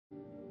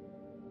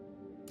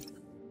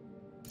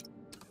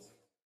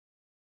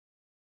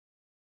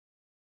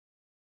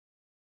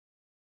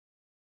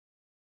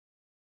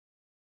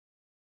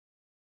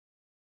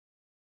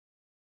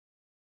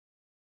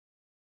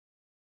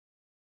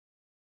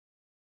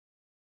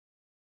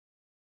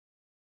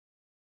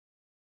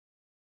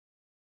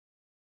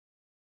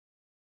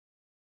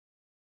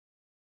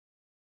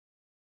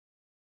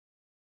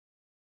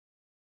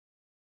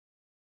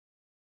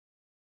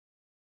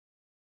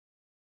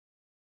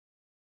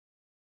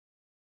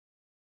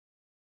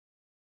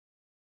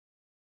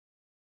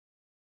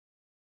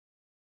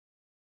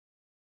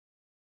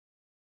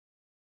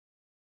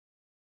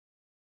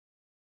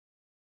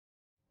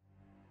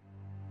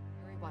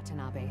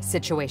Watanabe,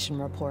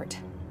 situation report.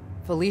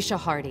 Felicia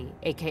Hardy,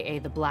 aka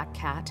the Black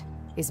Cat,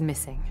 is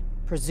missing,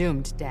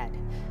 presumed dead.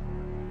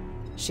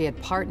 She had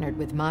partnered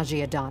with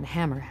Magia Don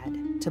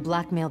Hammerhead to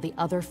blackmail the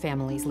other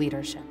family's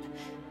leadership.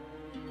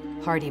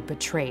 Hardy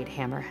betrayed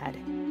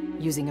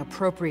Hammerhead. Using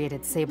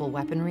appropriated Sable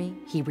weaponry,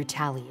 he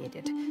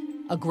retaliated,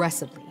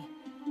 aggressively.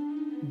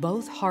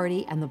 Both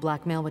Hardy and the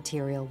blackmail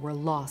material were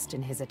lost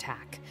in his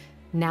attack.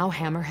 Now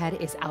Hammerhead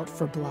is out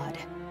for blood.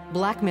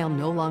 Blackmail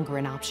no longer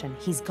an option,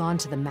 he's gone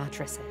to the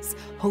mattresses,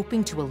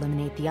 hoping to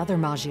eliminate the other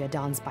Magia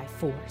Dons by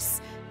force.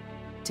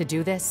 To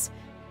do this,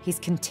 he's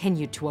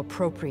continued to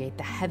appropriate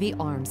the heavy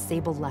arms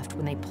Sable left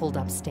when they pulled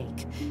up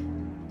stake.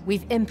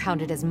 We've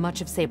impounded as much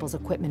of Sable's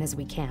equipment as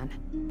we can,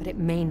 but it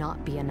may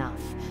not be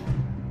enough.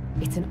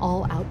 It's an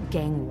all-out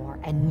gang war,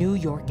 and New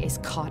York is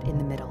caught in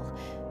the middle.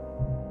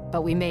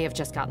 But we may have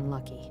just gotten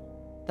lucky.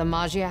 The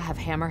Magia have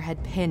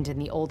Hammerhead pinned in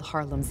the old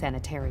Harlem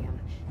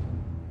sanitarium.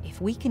 If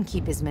we can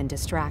keep his men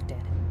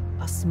distracted,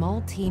 a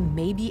small team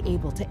may be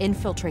able to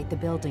infiltrate the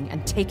building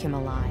and take him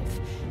alive.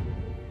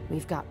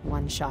 We've got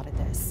one shot at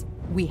this.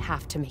 We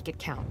have to make it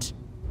count.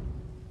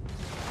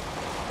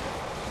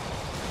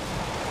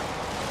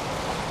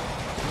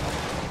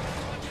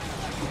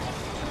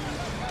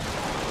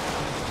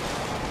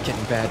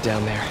 Getting bad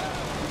down there.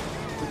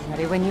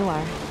 Ready when you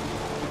are.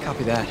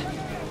 Copy that.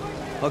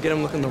 I'll get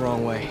him looking the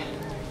wrong way.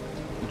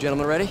 You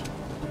gentlemen ready?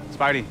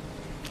 Spidey,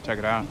 check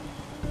it out.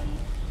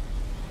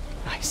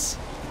 Nice.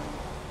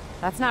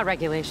 That's not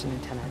regulation,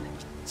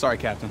 Lieutenant. Sorry,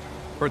 Captain.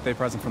 Birthday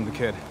present from the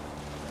kid.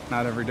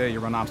 Not every day you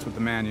run ops with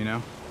the man, you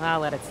know? I'll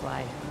let it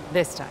slide.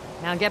 This time.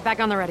 Now get back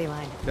on the ready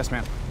line. Yes,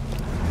 ma'am.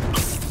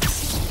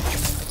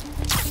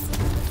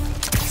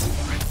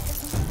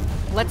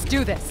 Let's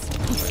do this.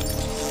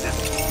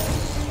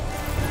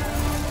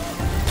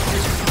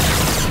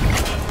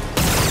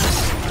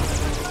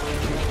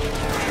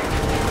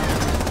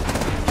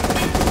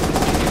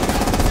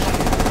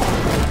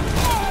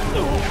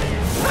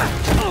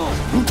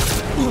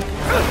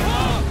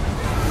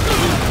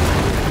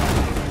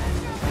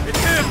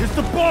 It's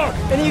the bar!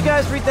 Any of you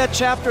guys read that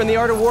chapter in The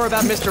Art of War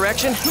about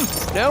misdirection?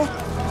 No?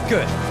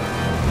 Good.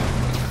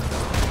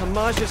 A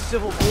Magia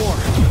civil war.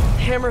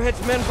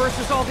 Hammerhead's men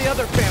versus all the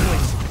other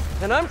families.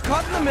 And I'm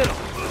caught in the middle.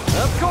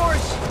 Of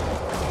course.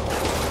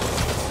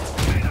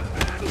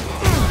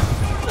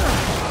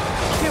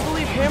 Can't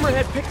believe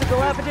Hammerhead picked a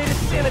dilapidated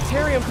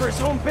sanitarium for his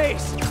home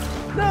base.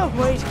 No,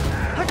 wait.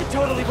 I could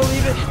totally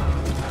believe it.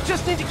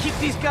 Just need to keep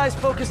these guys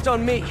focused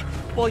on me,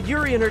 while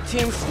Yuri and her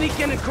team sneak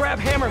in and grab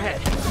Hammerhead.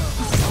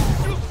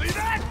 You see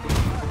that?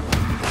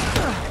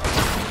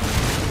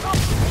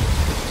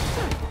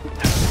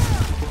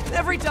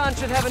 Every Don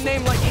should have a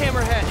name like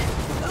Hammerhead.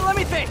 Let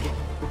me think.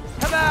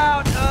 How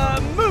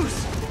about,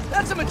 Moose?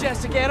 That's a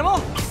majestic animal.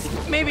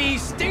 Maybe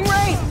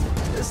Stingray?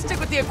 Stick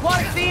with the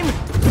aquatic theme.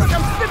 Look,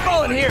 I'm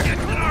spitballing here. Get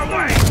in our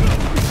way!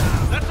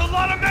 That's a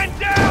lot of men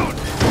down!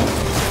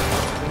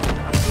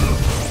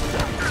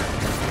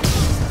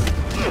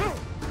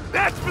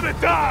 That's for the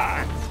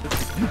Dons!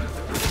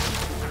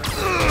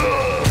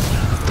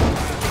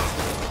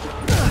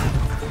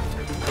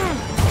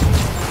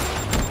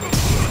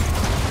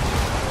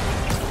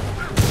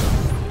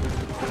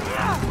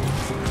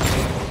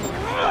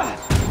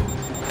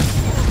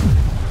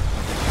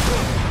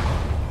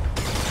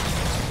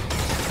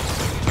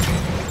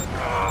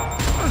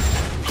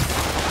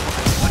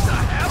 What the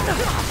hell?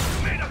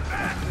 You made a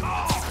bad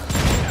call!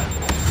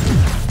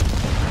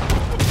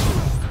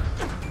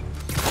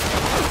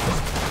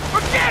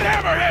 Forget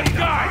Hammerhead,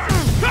 guys!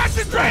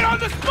 Concentrate on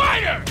the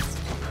spider!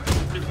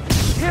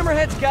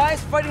 Hammerhead's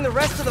guys fighting the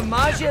rest of the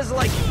Magia is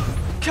like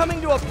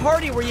coming to a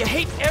party where you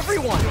hate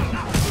everyone.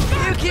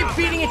 You keep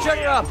beating each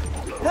other up.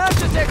 I'm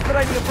just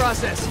expediting the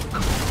process.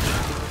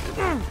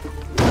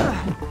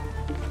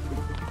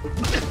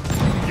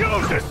 You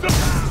just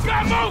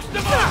got most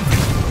of us!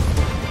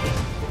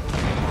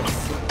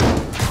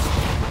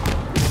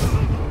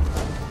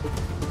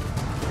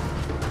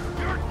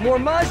 More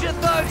Magia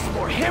thugs,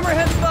 more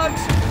Hammerhead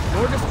thugs,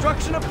 more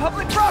destruction of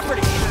public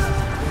property.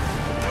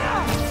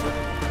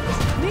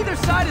 Neither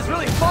side has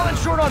really fallen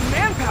short on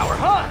manpower,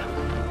 huh?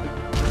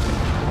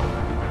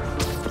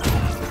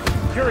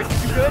 Yuri,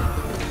 you good?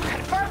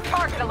 Confirm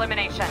target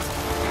elimination.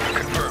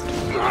 Confirmed.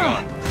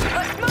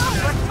 Let's move!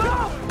 Let's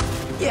move!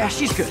 Yeah,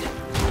 she's good.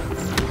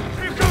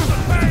 Here comes the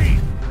pain!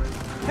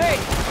 Hey,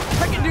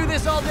 I can do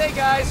this all day,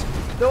 guys.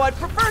 Though I'd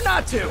prefer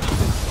not to.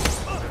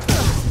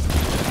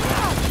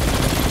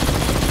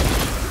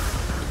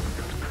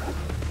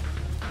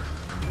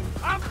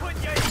 I'm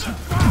putting you in the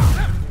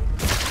ground!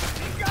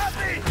 You got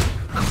me!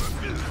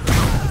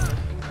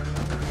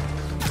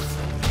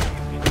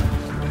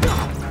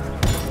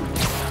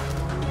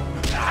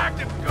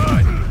 Acting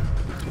good!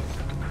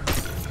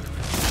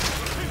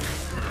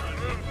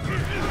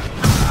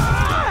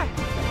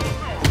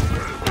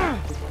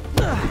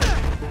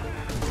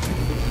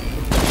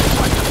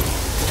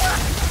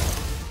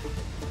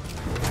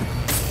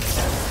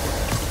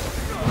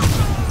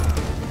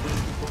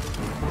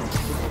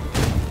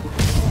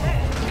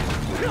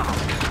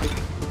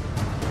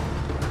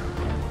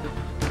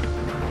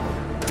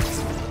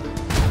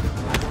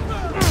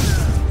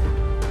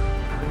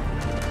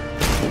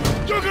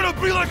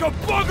 me like a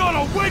bug on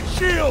a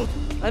windshield!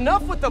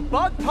 Enough with the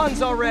bug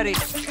puns already!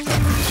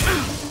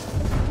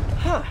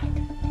 Huh.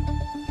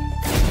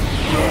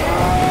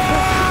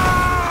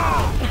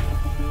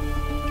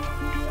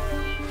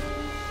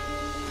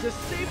 Does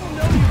Sable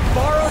know you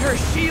borrowed her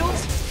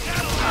shields?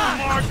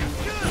 Mark!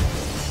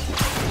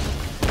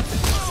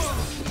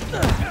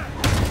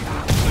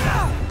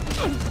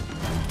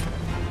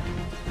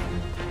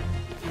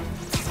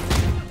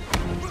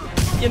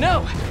 You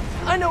know,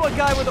 I know a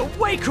guy with a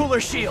way cooler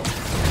shield.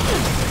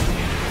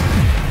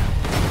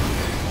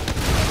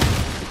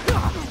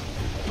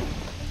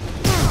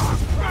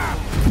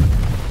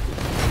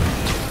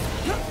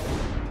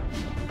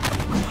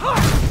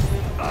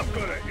 I'm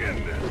gonna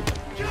end this.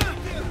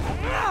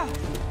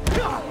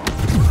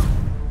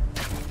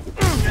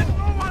 Get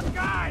low on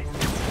guys!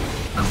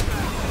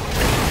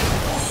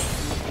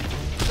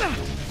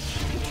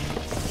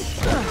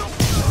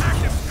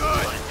 Active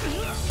good!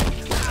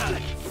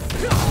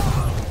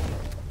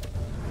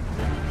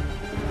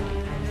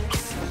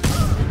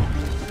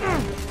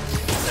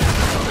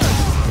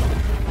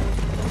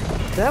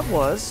 That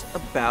was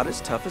about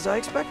as tough as I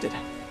expected.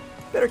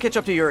 Better catch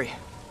up to Yuri.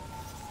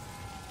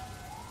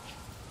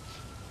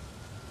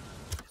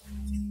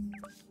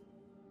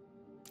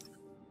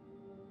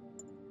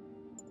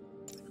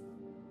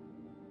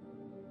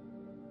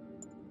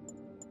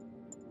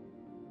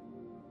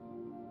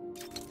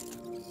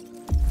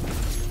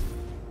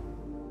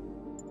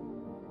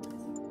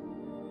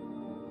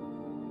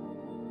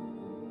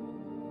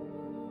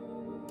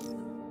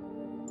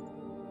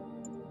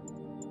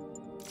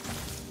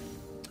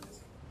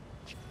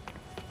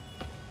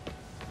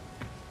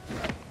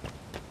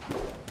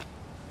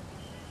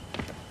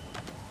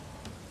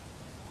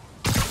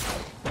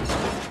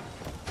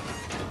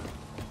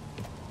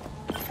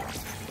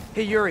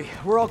 Hey Yuri,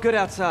 we're all good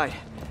outside.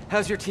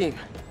 How's your team?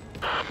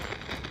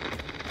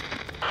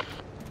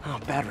 Oh,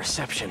 bad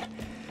reception.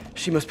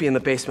 She must be in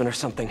the basement or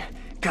something.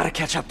 Gotta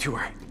catch up to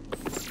her.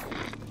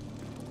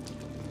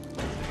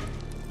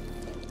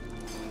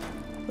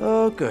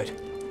 Oh, good.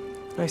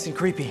 Nice and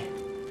creepy.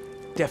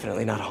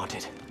 Definitely not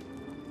haunted.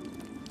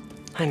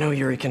 I know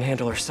Yuri can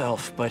handle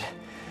herself, but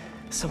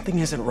something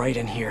isn't right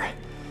in here.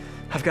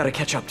 I've got to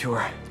catch up to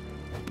her.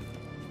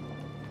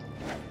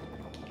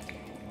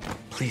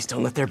 Please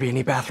don't let there be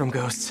any bathroom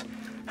ghosts.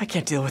 I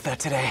can't deal with that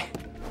today.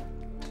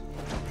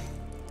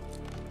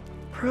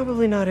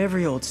 Probably not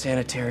every old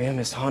sanitarium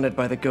is haunted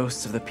by the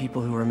ghosts of the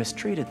people who were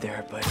mistreated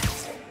there, but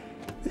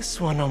this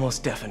one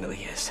almost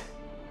definitely is.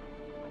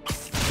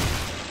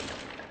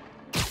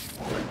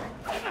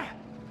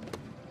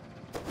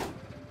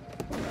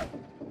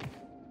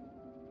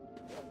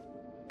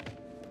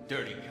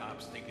 Dirty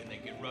cops thinking they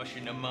can rush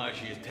into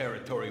Maggia's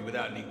territory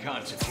without any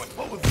consequence.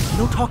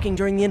 No talking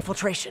during the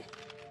infiltration.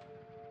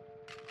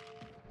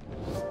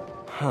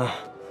 Huh.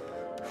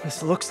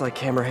 This looks like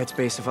Hammerhead's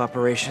base of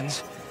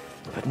operations,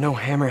 but no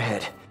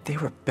Hammerhead. They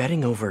were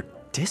betting over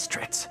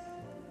districts.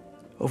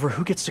 Over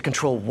who gets to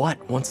control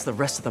what once the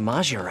rest of the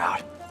Maggia are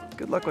out.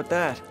 Good luck with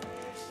that.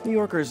 New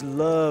Yorkers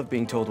love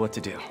being told what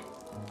to do.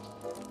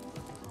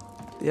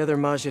 The other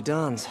Maggia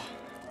Dons,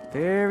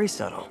 very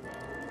subtle.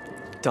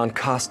 Don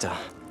Costa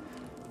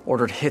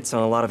ordered hits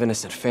on a lot of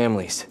innocent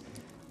families.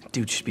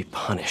 Dude should be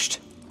punished.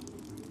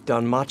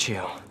 Don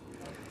Macchio.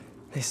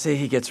 They say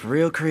he gets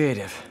real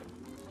creative.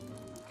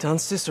 Don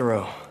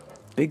Cicero,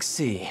 Big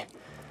C.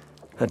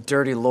 A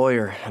dirty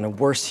lawyer and a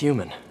worse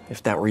human,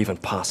 if that were even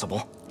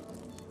possible.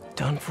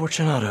 Don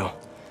Fortunato,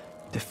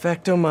 de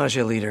facto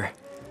Maggia leader.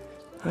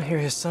 I hear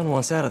his son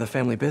wants out of the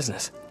family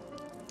business.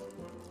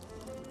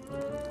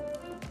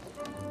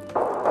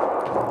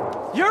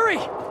 Yuri!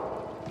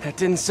 That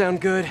didn't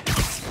sound good.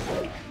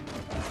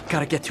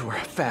 Gotta get to her,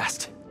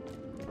 fast.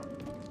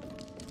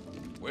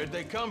 Where'd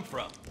they come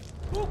from?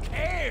 Who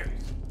cares?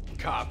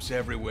 Cops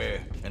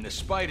everywhere, and the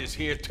spider's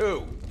here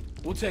too.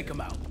 We'll take them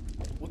out.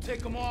 We'll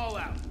take them all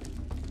out.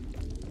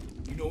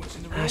 You know what's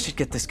in the room? I should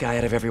get this guy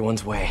out of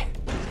everyone's way.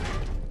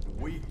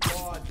 We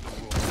guard the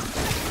room.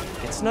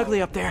 It's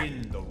snuggly up there.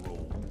 In the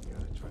room.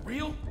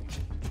 Real?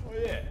 Oh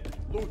yeah.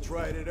 Lou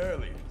tried it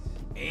earlier.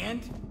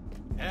 And?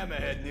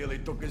 Hammerhead nearly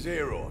took his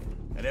ear off,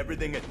 and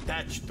everything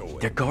attached to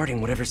it. They're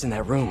guarding whatever's in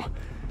that room.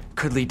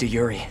 Could lead to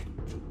Yuri.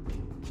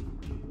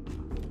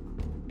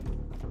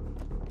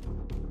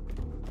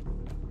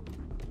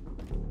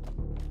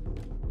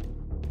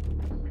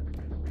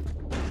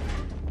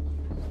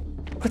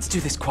 Let's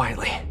do this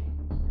quietly.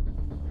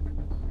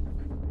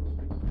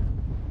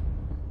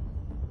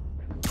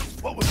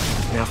 What was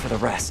Now for the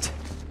rest.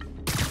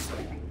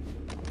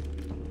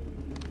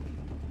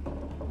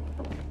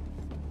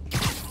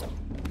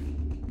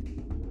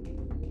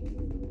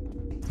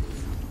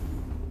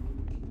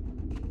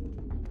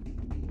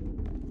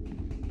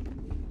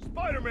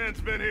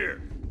 Spider-Man's been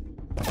here.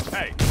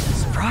 Hey,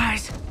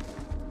 Surprise!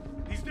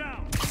 he's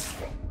down.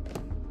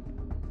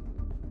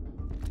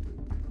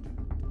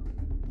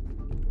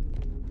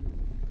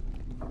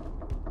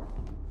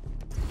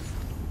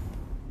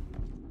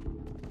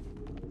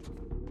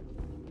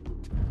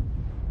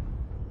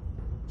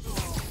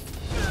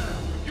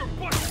 You're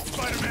busted,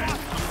 Spider-Man!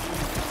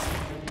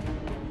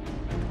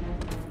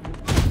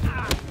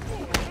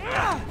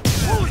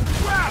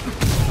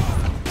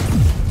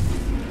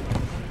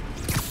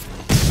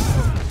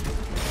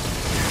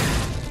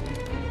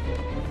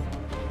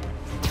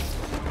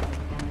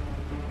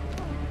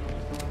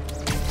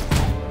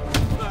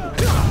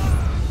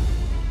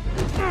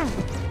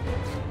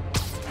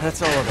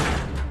 That's all of them.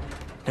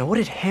 Now what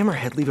did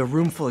Hammerhead leave a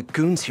room full of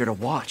goons here to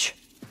watch?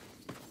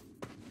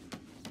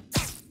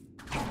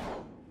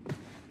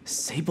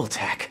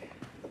 Sabletech?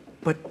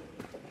 But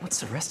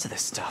what's the rest of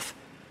this stuff?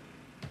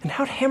 And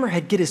how'd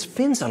Hammerhead get his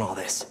fins on all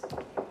this?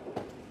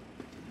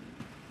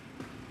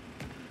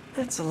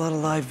 That's a lot of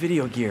live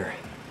video gear.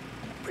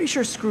 Pretty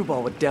sure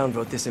Screwball would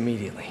downvote this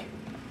immediately.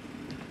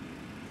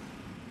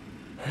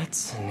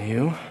 That's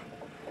new.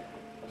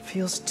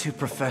 Feels too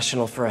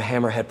professional for a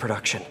Hammerhead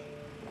production.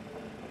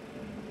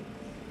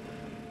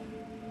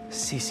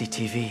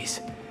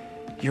 CCTVs.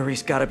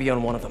 Yuri's gotta be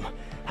on one of them.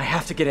 I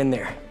have to get in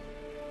there.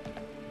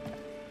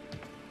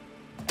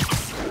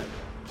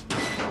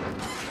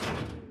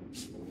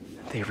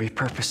 They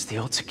repurposed the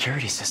old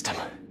security system.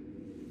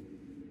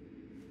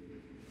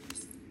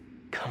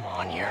 Come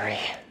on, Yuri.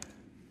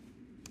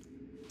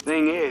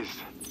 Thing is,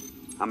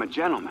 I'm a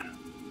gentleman.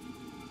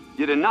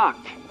 You'd have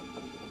knocked.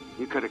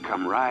 You could have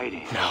come right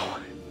in. No.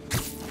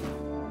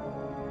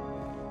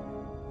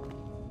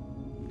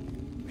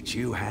 But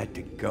you had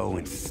to go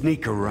and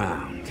sneak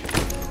around.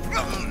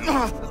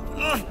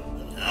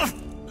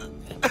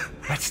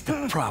 That's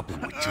the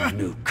problem with you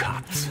new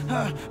cops.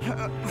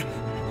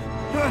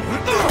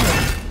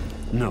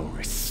 No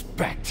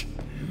respect.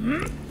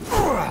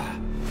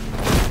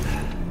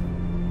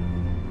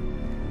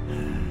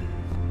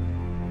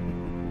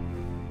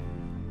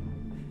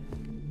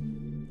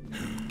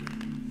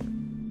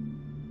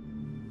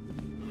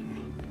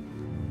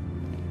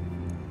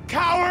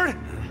 Coward!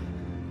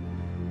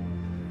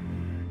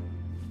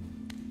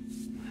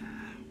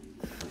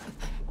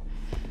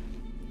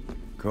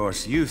 Of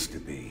course, used to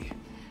be.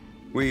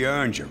 We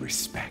earned your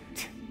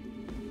respect.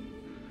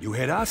 You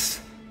hit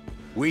us,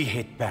 we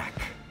hit back.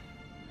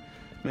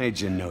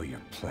 Made you know your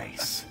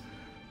place.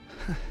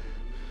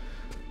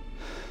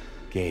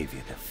 Gave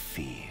you the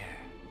fear.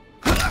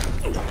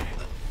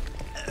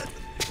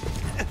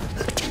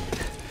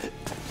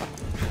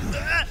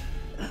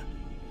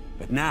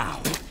 But now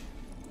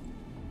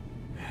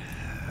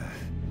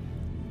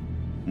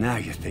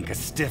you think a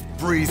stiff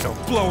breeze will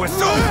blow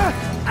us over?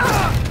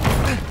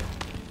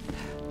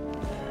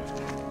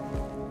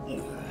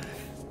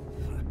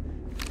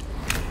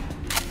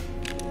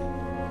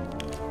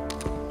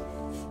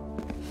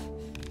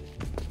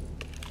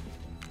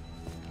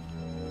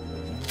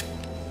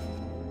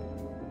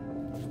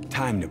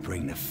 Time to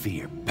bring the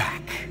fear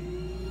back.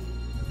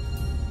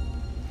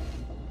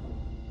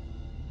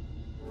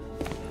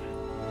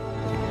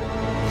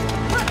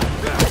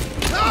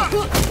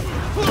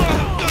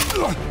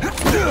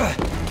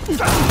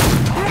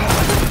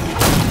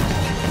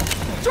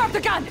 Drop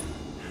the gun!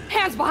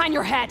 Hands behind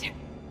your head!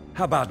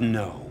 How about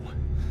no?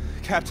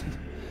 Captain,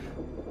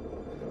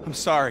 I'm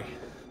sorry.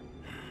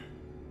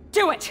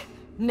 Do it!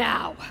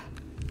 Now!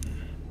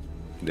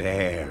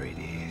 There it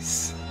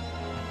is.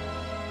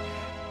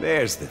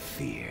 There's the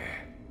fear.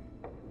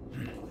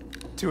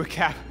 Do it,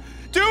 Cap.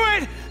 Do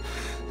it!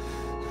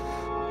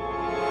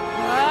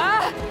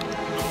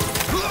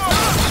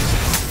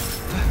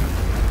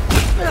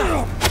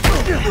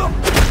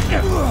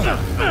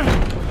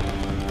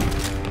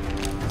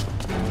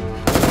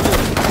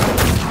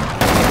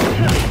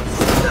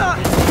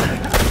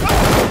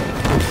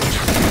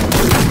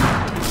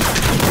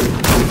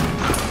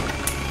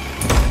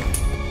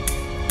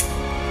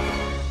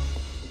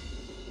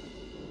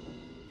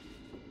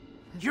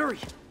 Yuri!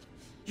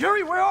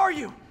 Yuri, where are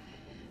you?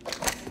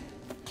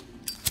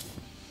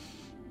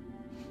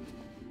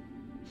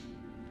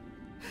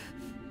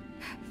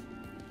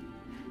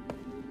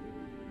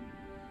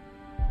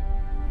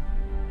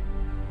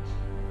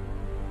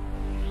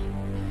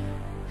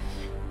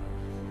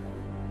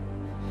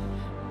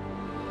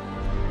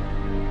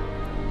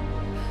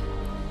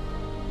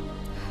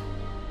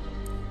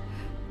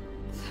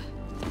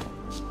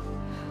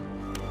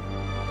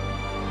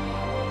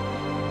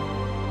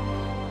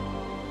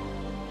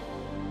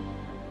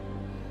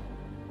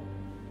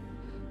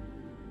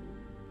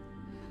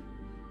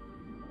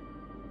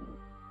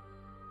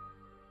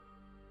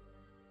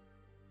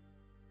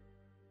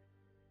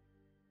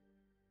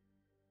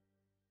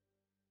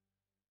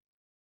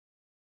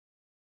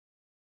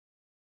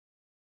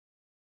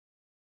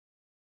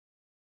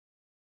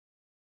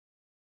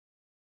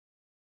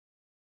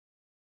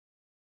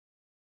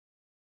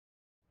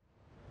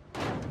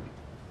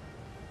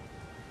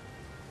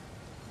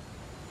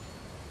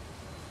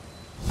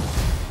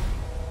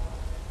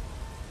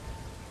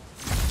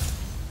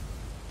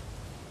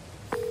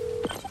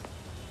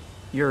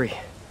 Yuri,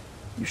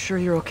 you sure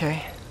you're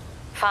okay?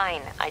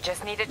 Fine, I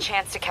just need a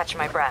chance to catch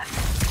my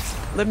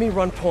breath. Let me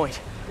run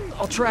point.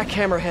 I'll track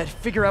Hammerhead,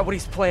 figure out what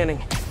he's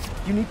planning.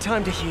 You need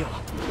time to heal.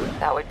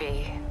 That would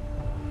be...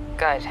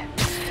 good.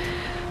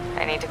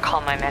 I need to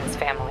call my men's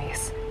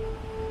families.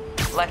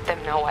 Let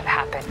them know what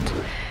happened.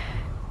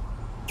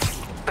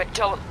 But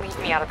don't leave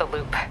me out of the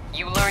loop.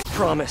 You learned...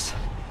 Promise.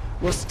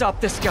 We'll stop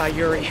this guy,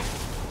 Yuri.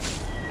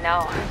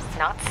 No,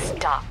 not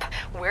stop.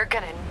 We're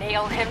gonna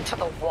nail him to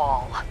the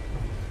wall.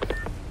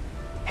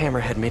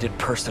 Hammerhead made it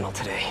personal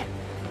today.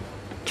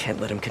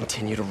 Can't let him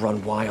continue to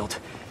run wild.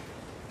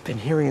 Been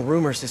hearing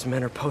rumors his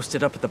men are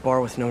posted up at the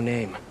bar with no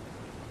name.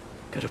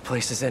 Good a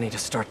place as any to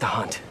start the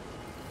hunt.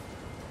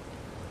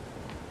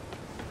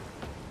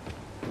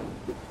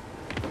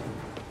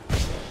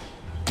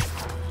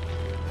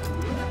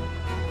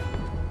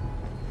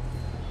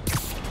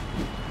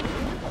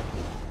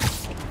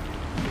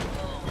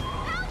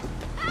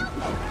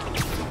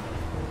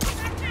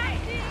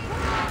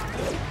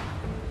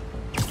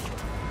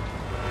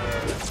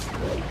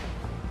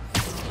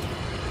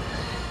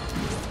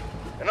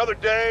 Another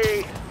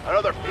day,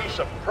 another piece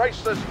of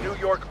priceless New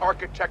York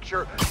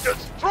architecture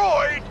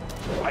destroyed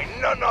by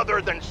none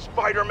other than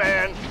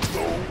Spider-Man,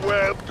 the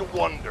Webbed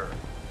Wonder.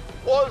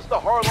 Was the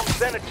Harlem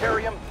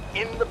Sanitarium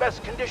in the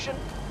best condition?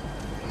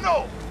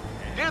 No.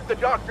 Did the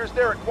doctors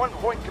there at one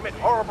point commit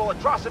horrible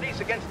atrocities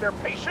against their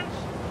patients?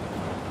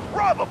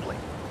 Probably.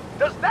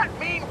 Does that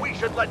mean we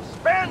should let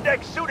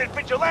spandex-suited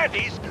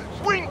vigilantes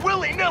swing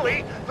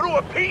willy-nilly through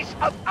a piece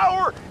of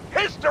our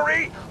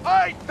history?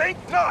 I think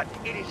not.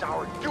 It is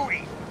our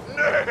duty,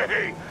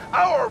 nay,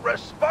 our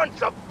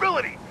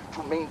responsibility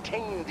to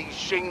maintain these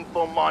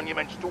shameful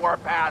monuments to our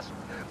past,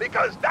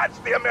 because that's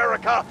the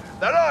America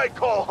that I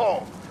call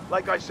home.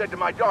 Like I said to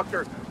my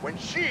doctor when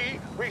she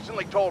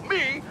recently told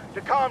me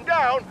to calm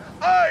down,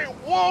 I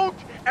won't,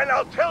 and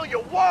I'll tell you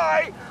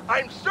why.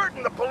 I'm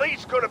certain the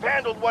police could have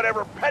handled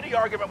whatever petty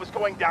argument was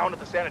going down at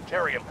the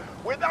sanitarium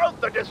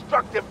without the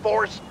destructive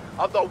force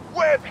of the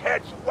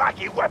Webhead's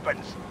wacky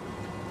weapons.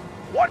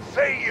 What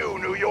say you,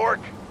 New York?